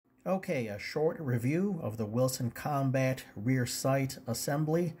Okay, a short review of the Wilson Combat rear sight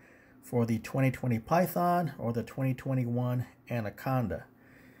assembly for the 2020 Python or the 2021 Anaconda.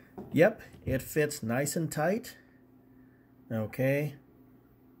 Yep, it fits nice and tight. Okay,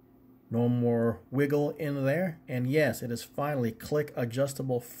 no more wiggle in there. And yes, it is finally click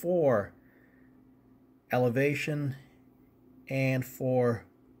adjustable for elevation and for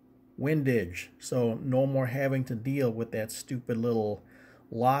windage. So no more having to deal with that stupid little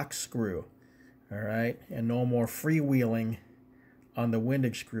lock screw. All right, and no more freewheeling on the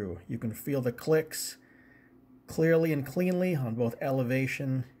windage screw. You can feel the clicks clearly and cleanly on both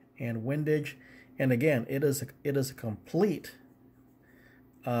elevation and windage. And again, it is a complete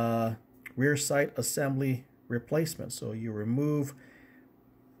rear sight assembly replacement. So you remove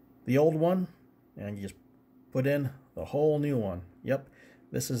the old one and you just put in the whole new one. Yep,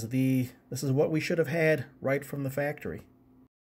 this is what we should have had right from the factory.